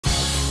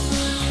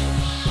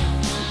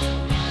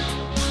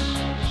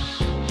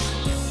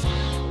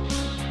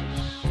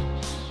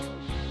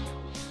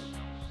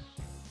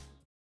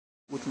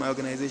with my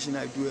organization,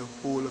 I do a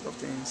whole lot of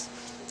things.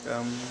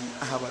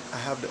 I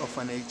have the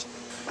orphanage.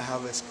 I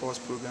have a sports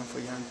program for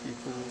young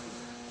people.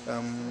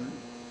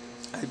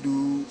 I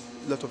do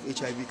a lot of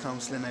HIV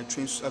counseling. I've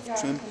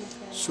trained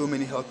so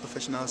many health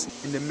professionals.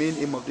 And the main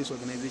aim of this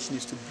organization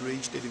is to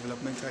bridge the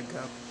developmental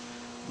gap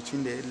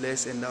between the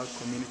less endowed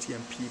community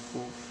and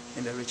people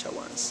and the richer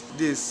ones.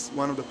 This is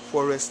one of the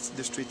poorest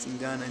districts in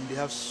Ghana, and they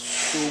have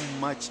so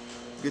much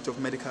bit of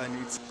medical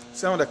needs.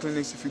 Some of the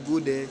clinics, if you go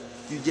there,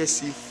 you just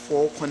see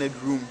 4-cornered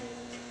room.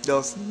 There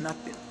was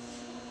nothing.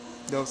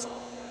 There was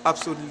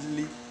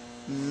absolutely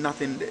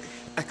nothing there.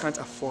 I can't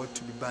afford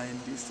to be buying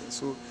these things.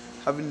 So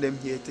having them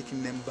here,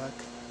 taking them back,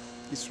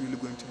 is really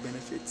going to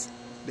benefit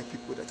the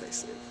people that I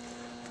serve.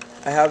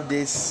 I have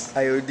this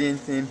iodine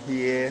thing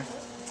here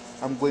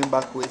I'm going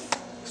back with.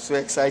 So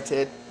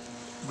excited.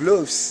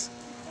 Gloves.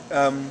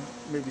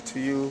 Maybe to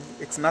you,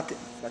 it's nothing,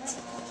 but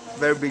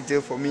very big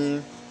deal for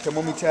me.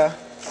 Thermometer.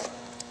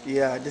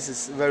 Yeah, this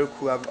is very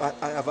cool.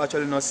 I've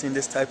actually not seen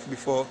this type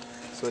before,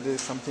 so this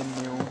is something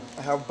new.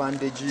 I have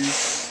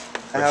bandages.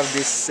 I have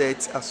this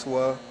set as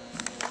well.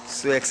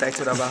 So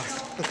excited about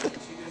it.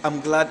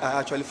 I'm glad I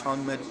actually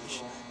found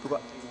MedWish,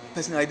 because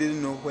personally I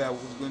didn't know where I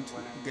was going to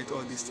get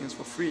all these things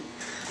for free.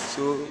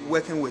 So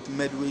working with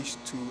MedWish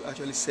to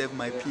actually serve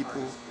my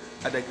people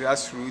at the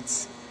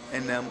grassroots,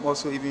 and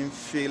also even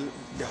fill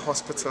the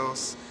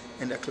hospitals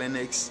and the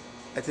clinics,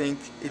 I think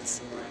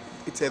it's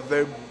a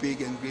very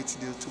big and great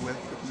deal to work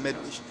with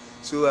MedWish.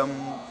 So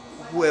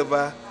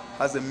whoever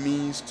has the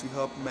means to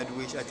help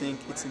MedWish, I think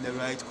it's in the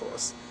right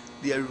cause.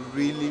 They are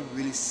really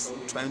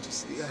trying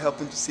to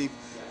helping to save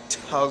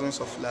thousands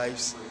of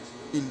lives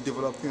in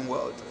developing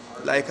world.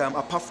 Like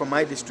apart from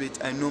my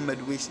district, I know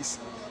MedWish is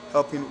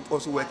helping,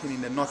 also working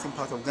in the northern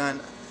part of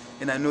Ghana.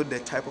 And I know the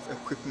type of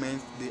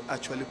equipment they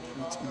actually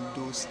put in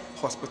those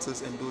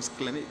hospitals and those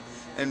clinics.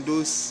 And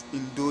those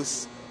in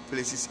those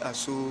places are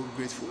so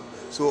grateful.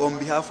 So on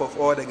behalf of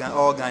all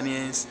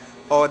Ghanaians,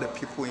 all the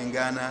people in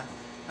Ghana,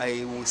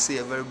 I will say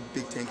a very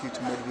big thank you to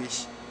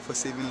MedWish for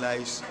saving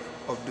lives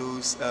of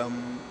those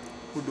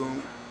who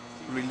don't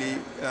really,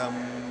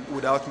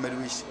 without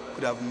MedWish,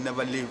 could have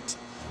never lived.